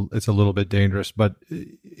a little bit dangerous. But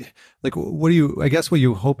like, what are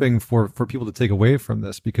you hoping for people to take away from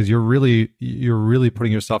this? Because you're really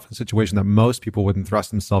putting yourself in a situation that most people wouldn't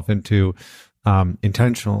thrust themselves into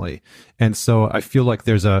intentionally. And so I feel like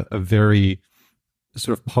there's a very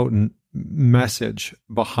sort of potent message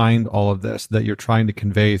behind all of this that you're trying to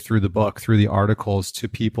convey through the book, through the articles to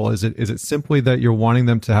people. Is it simply that you're wanting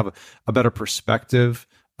them to have a better perspective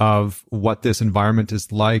of what this environment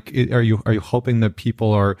is like? Are you hoping that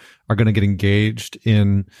people are going to get engaged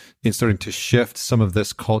in starting to shift some of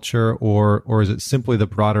this culture, or is it simply the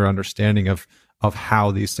broader understanding of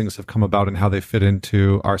how these things have come about and how they fit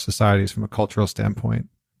into our societies from a cultural standpoint?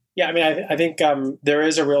 Yeah, I mean, I think there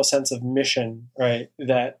is a real sense of mission, right?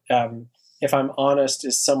 That if I'm honest,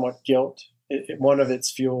 is somewhat guilt. One of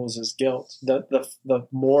its fuels is guilt. The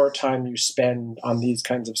more time you spend on these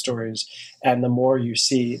kinds of stories, and the more you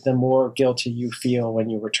see, the more guilty you feel when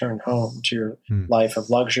you return home to your life of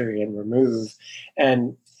luxury and remove.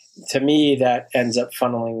 And to me, that ends up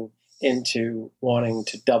funneling into wanting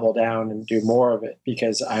to double down and do more of it,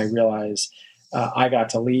 because I realize I got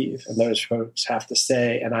to leave and those folks have to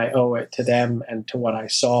stay, and I owe it to them and to what I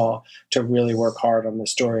saw to really work hard on the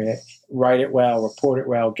story, write it well, report it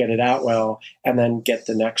well, get it out well, and then get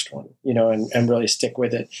the next one, and really stick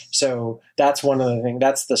with it. So that's one of the things,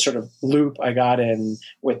 that's the sort of loop I got in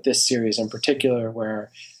with this series in particular, where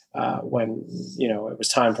when, it was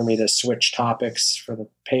time for me to switch topics for the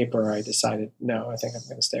paper, I decided, no, I think I'm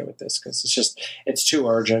going to stay with this because it's too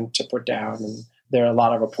urgent to put down, and there are a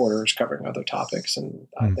lot of reporters covering other topics, and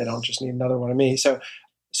they don't just need another one of me. So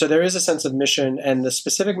there is a sense of mission, and the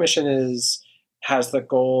specific mission has the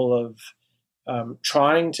goal of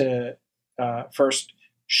trying to first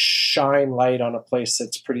shine light on a place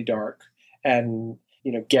that's pretty dark, and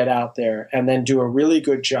get out there, and then do a really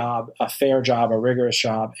good job, a fair job, a rigorous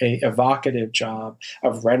job, a evocative job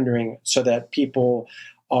of rendering so that people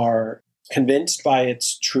are convinced by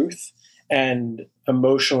its truth and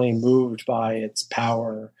emotionally moved by its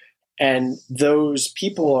power. And those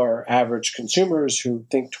people are average consumers who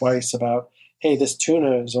think twice about, hey, this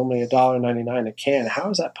tuna is only $1.99 a can. How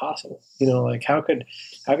is that possible? How could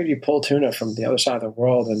you pull tuna from the other side of the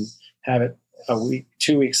world and have it a week,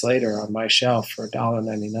 2 weeks later on my shelf for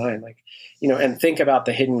 $1.99? And think about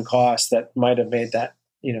the hidden costs that might have made that,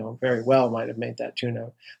 very well might have made that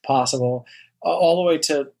tuna possible, all the way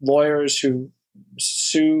to lawyers who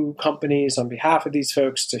sue companies on behalf of these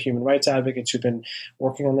folks, to human rights advocates who've been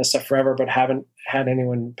working on this stuff forever but haven't had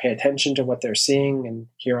anyone pay attention to what they're seeing. And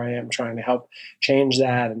here I am trying to help change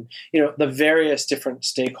that. And, the various different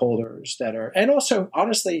stakeholders that are, and also,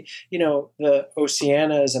 honestly, the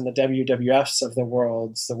Oceanas and the WWFs of the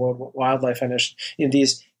world, the World Wildlife Foundation,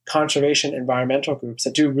 these conservation environmental groups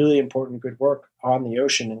that do really important good work on the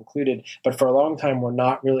ocean included. But for a long time, we're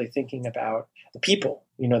not really thinking about the people.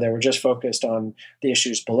 They were just focused on the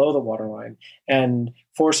issues below the waterline, and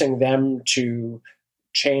forcing them to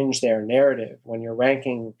change their narrative. When you're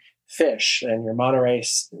ranking fish, and your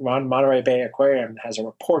Monterey Bay Aquarium has a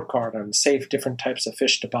report card on safe different types of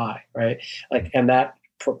fish to buy, right? And that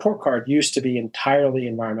report card used to be entirely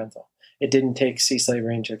environmental. It didn't take sea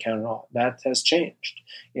slavery into account at all. That has changed,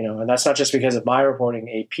 and that's not just because of my reporting.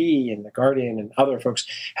 AP and The Guardian and other folks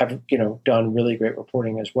have, done really great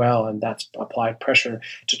reporting as well. And that's applied pressure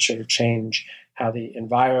to sort of change how the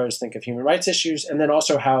enviros think of human rights issues, and then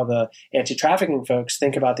also how the anti-trafficking folks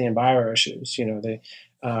think about the enviro issues. The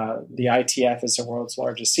ITF is the world's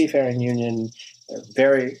largest seafaring union. They're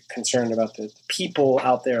very concerned about the people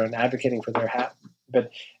out there and advocating for their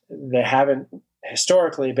but they haven't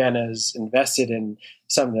historically been as invested in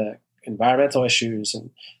some of the environmental issues,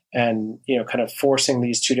 and kind of forcing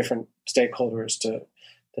these two different stakeholders to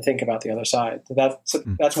think about the other side.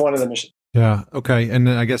 That's one of the missions. Yeah. Okay. And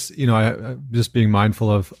then I guess, I just being mindful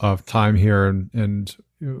of time here, and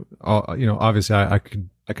obviously I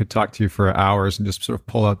could talk to you for hours and just sort of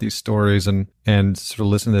pull out these stories and sort of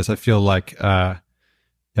listen to this. I feel like,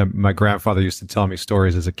 my grandfather used to tell me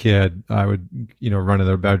stories as a kid. I would, run in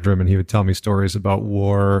their bedroom and he would tell me stories about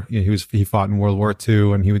war. He fought in World War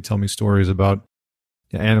II, and he would tell me stories about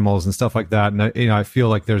animals and stuff like that. And I feel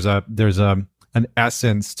like there's an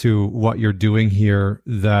essence to what you're doing here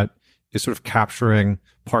that is sort of capturing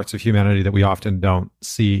parts of humanity that we often don't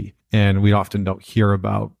see and we often don't hear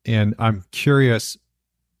about. And I'm curious,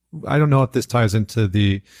 I don't know if this ties into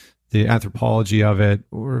the anthropology of it,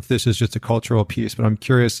 or if this is just a cultural piece, but I'm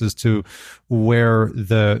curious as to where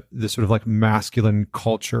the sort of like masculine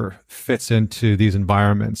culture fits into these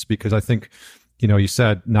environments, because I think, you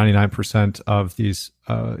said 99% of these,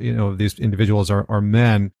 these individuals are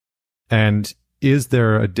men. And is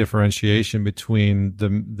there a differentiation between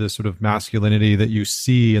the sort of masculinity that you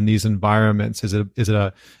see in these environments? Is it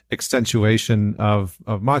a accentuation of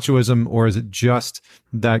machoism, or is it just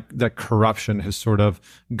that corruption has sort of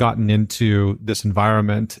gotten into this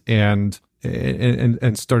environment and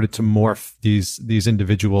started to morph these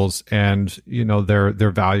individuals and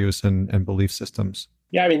their values and belief systems?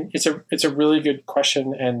 Yeah, I mean, it's a really good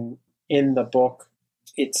question, and in the book,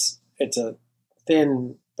 it's a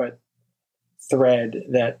thin but thread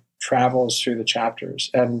that travels through the chapters,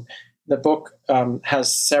 and the book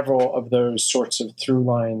has several of those sorts of through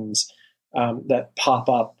lines that pop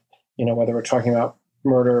up. Whether we're talking about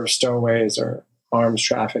murder of stowaways or arms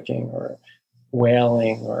trafficking or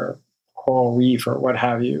whaling or coral reef or what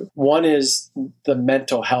have you. One is the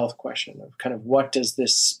mental health question of kind of what does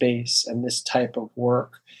this space and this type of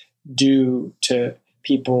work do to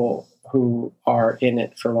people who are in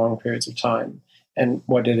it for long periods of time, and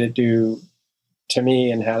what did it do to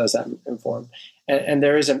me, and how does that inform? And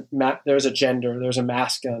there's a gender, there's a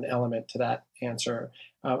masculine element to that answer,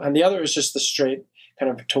 and the other is just the straight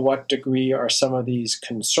kind of to what degree are some of these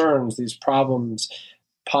concerns, these problems,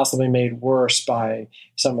 possibly made worse by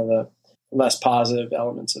some of the less positive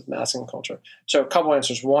elements of masculine culture. So a couple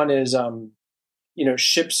answers. One is,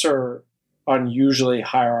 ships are unusually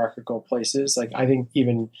hierarchical places. Like I think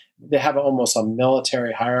even they have almost a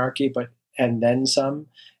military hierarchy, and then some.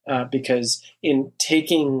 Because in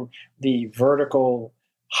taking the vertical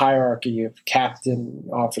hierarchy of captain,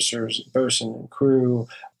 officers, bosun, and crew,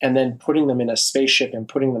 and then putting them in a spaceship and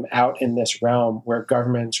putting them out in this realm where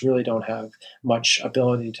governments really don't have much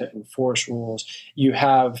ability to enforce rules, you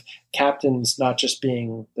have captains not just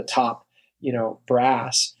being the top,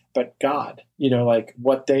 brass, but God, like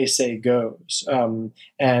what they say goes,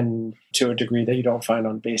 and to a degree that you don't find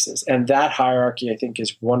on bases. And that hierarchy, I think,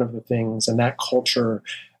 is one of the things, and that culture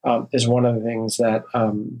is one of the things that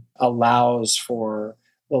allows for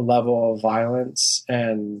the level of violence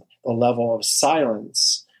and the level of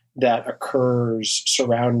silence that occurs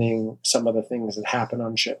surrounding some of the things that happen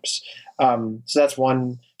on ships. So that's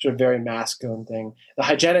one sort of very masculine thing. The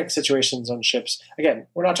hygienic situations on ships, again,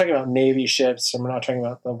 we're not talking about Navy ships, and we're not talking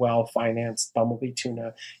about the well-financed bumblebee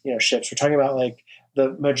tuna, ships. We're talking about like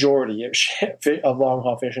the majority of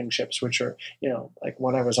long-haul fishing ships, which are, like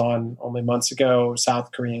one I was on only months ago,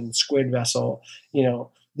 South Korean squid vessel,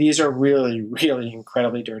 these are really, really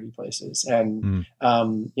incredibly dirty places. And,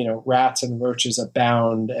 rats and roaches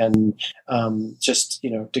abound, and just,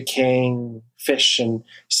 decaying fish and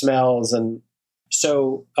smells. And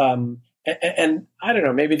so, and I don't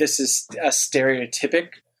know, maybe this is a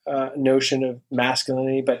stereotypic notion of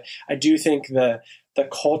masculinity, but I do think the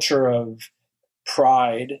culture of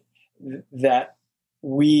pride that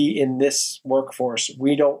we in this workforce,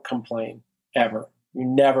 we don't complain ever. You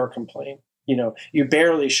never complain. You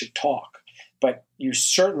barely should talk, but you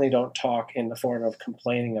certainly don't talk in the form of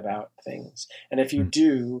complaining about things. And if you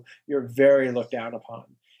do, you're very looked down upon.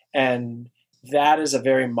 And that is a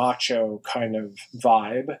very macho kind of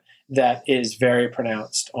vibe that is very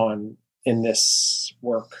pronounced in this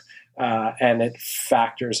work. And it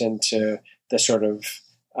factors into the sort of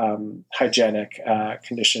hygienic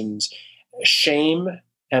conditions. Shame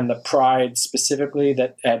and the pride specifically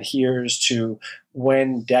that adheres to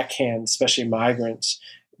when deckhands, especially migrants,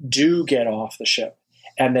 do get off the ship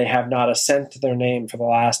and they have not a cent to their name for the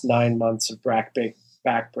last 9 months of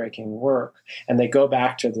backbreaking work, and they go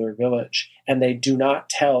back to their village and they do not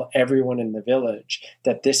tell everyone in the village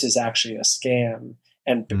that this is actually a scam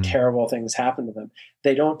and terrible things happen to them.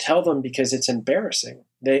 They don't tell them because it's embarrassing.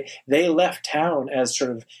 They left town as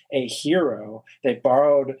sort of a hero. They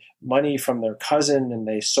borrowed money from their cousin, and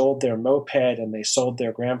they sold their moped, and they sold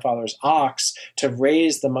their grandfather's ox to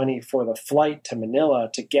raise the money for the flight to Manila,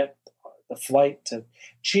 to get the flight to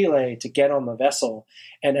Chile, to get on the vessel.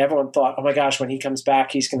 And everyone thought, oh my gosh, when he comes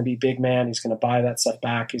back, he's going to be big man. He's going to buy that stuff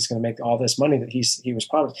back. He's going to make all this money that he was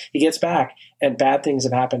promised. He gets back and bad things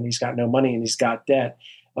have happened. He's got no money and he's got debt.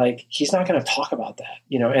 Like, he's not going to talk about that,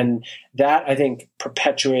 and that, I think,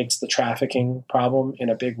 perpetuates the trafficking problem in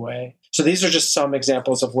a big way. So these are just some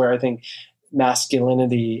examples of where I think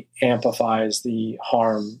masculinity amplifies the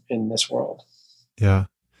harm in this world. Yeah.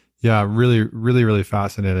 Yeah. Really, really, really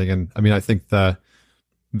fascinating. And I mean, I think the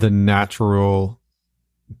natural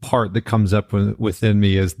part that comes up within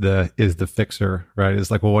me is the fixer, right? It's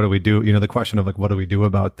like, well, what do we do? The question of like, what do we do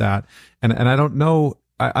about that? And I don't know,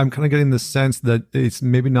 I'm kind of getting the sense that it's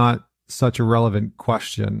maybe not such a relevant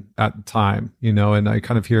question at the time, and I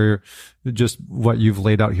kind of hear just what you've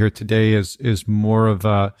laid out here today is more of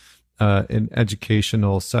an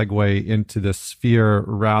educational segue into this sphere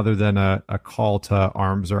rather than a call to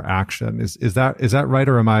arms or action. Is that right,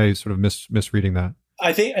 or am I sort of misreading that?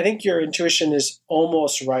 I think your intuition is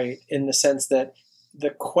almost right in the sense that the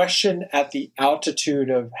question at the altitude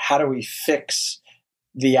of how do we fix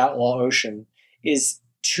the outlaw ocean is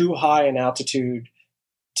too high an altitude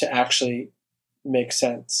to actually make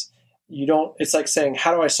sense. It's like saying,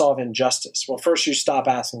 how do I solve injustice? Well, first you stop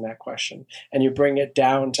asking that question and you bring it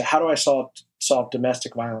down to how do I solve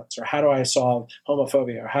domestic violence, or how do I solve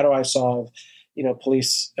homophobia, or how do I solve,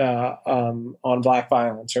 police on Black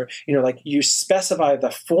violence, or, like you specify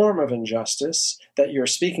the form of injustice that you're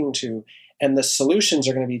speaking to, and the solutions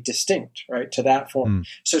are going to be distinct, right, to that form.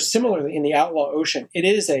 So similarly, in the outlaw ocean, it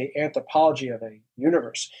is a anthropology of a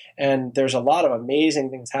universe, and there's a lot of amazing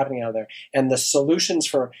things happening out there. And the solutions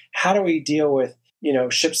for how do we deal with,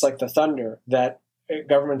 ships like the Thunder that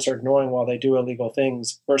governments are ignoring while they do illegal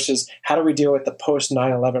things, versus how do we deal with the post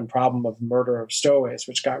 9/11 problem of murder of stowaways,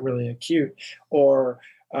 which got really acute, or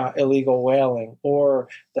illegal whaling, or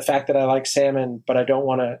the fact that I like salmon, but I don't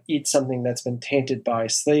want to eat something that's been tainted by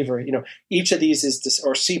slavery. Each of these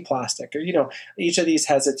or sea plastic, or, each of these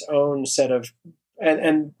has its own set of,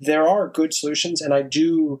 and there are good solutions. And I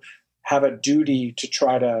do have a duty to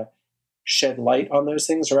try to shed light on those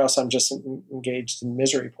things, or else I'm just engaged in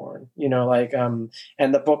misery porn, and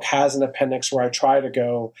the book has an appendix where I try to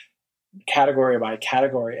go category by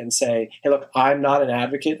category and say, hey, look, I'm not an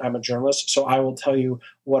advocate, I'm a journalist, so I will tell you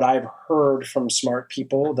what I've heard from smart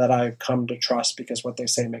people that I've come to trust because what they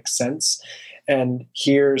say makes sense. And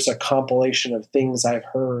here's a compilation of things I've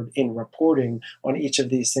heard in reporting on each of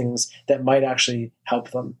these things that might actually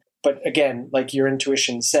help them. But again, like your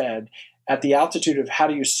intuition said, at the altitude of how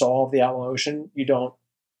do you solve the outlaw ocean, you don't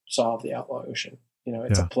solve the outlaw ocean.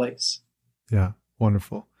 It's a place. Yeah.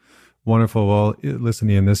 Wonderful. Well, listen,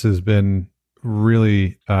 Ian, this has been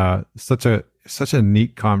really such a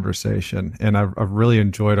neat conversation, and I've really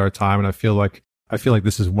enjoyed our time. And I feel like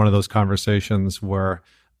this is one of those conversations where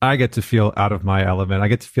I get to feel out of my element. I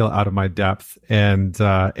get to feel out of my depth, and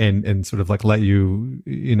sort of like let you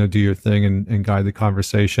do your thing and guide the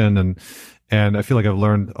conversation. And I feel like I've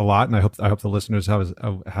learned a lot, and I hope the listeners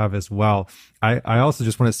have as well. I also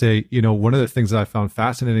just want to say, one of the things that I found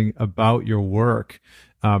fascinating about your work,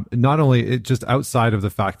 not only it just outside of the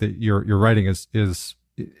fact that your writing is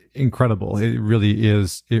incredible, it really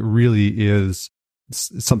is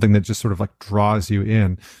something that just sort of like draws you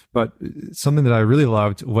in. But something that I really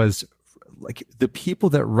loved was like the people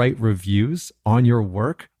that write reviews on your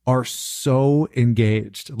work are so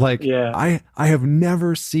engaged. Like, yeah. I have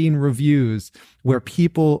never seen reviews where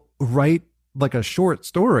people write like a short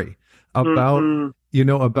story about,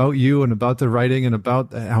 about you and about the writing and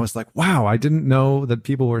I was like, wow, I didn't know that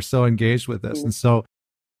people were so engaged with this. And so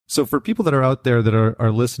for people that are out there that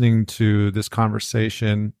are listening to this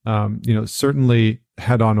conversation, certainly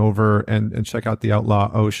head on over and check out the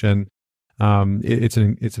Outlaw Ocean. It's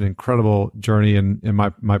an incredible journey, and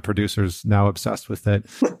my producer's now obsessed with it.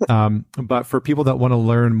 But for people that want to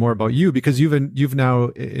learn more about you, because you've now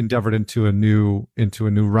endeavored into a new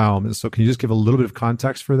realm, and so can you just give a little bit of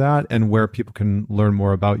context for that and where people can learn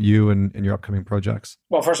more about you and your upcoming projects?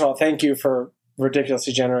 Well, first of all, thank you for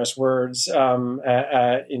ridiculously generous words. And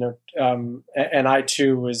I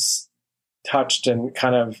too was touched and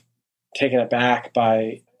kind of taken aback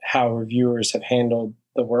by how reviewers have handled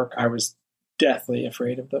the work. I was deathly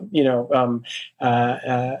afraid of them,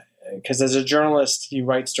 because as a journalist, you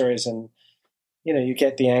write stories and, you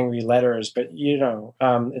get the angry letters, but,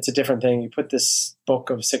 it's a different thing. You put this book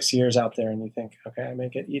of 6 years out there and you think, okay, I may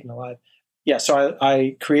get eaten alive. Yeah. So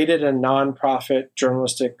I created a nonprofit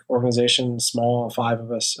journalistic organization, small, 5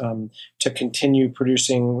 of us, to continue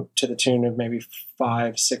producing to the tune of maybe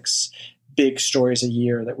 5-6 big stories a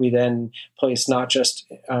year that we then place not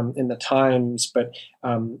just in the Times, but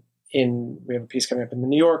we have a piece coming up in the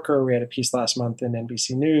New Yorker. We had a piece last month in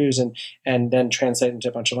NBC News, and then translate into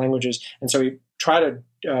a bunch of languages. And so we try to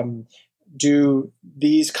do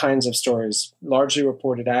these kinds of stories, largely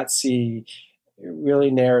reported at sea, really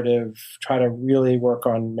narrative, try to really work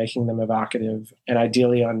on making them evocative and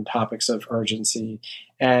ideally on topics of urgency.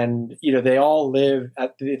 And, they all live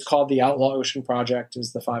it's called the Outlaw Ocean Project,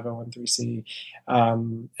 is the 5013C.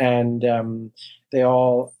 They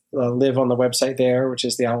all live on the website there, which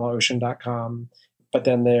is theoutlawocean.com. But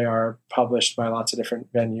then they are published by lots of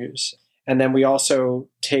different venues. And then we also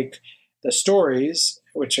take the stories,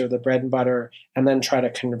 which are the bread and butter, and then try to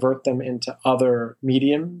convert them into other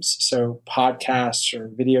mediums. So podcasts or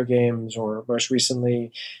video games, or most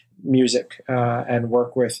recently music, and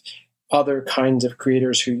work with other kinds of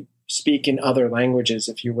creators who speak in other languages,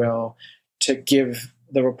 if you will, to give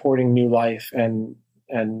the reporting new life. And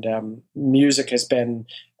music has been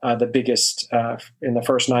the biggest, in the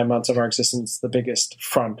first 9 months of our existence, the biggest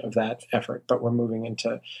front of that effort. But we're moving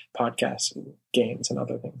into podcasts and games and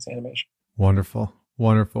other things, animation. Wonderful.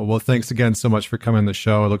 Wonderful. Well, thanks again so much for coming on the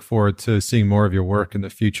show. I look forward to seeing more of your work in the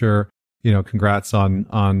future. Congrats on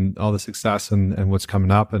all the success and what's coming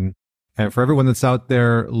up. And for everyone that's out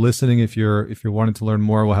there listening, if you're wanting to learn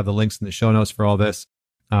more, we'll have the links in the show notes for all this.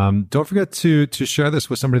 Don't forget to share this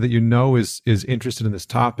with somebody that you know is interested in this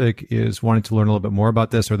topic, is wanting to learn a little bit more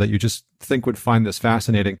about this, or that you just think would find this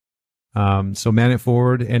fascinating. So man it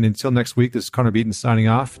forward. And until next week, this is Connor Beaton signing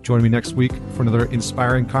off. Join me next week for another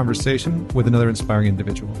inspiring conversation with another inspiring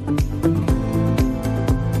individual.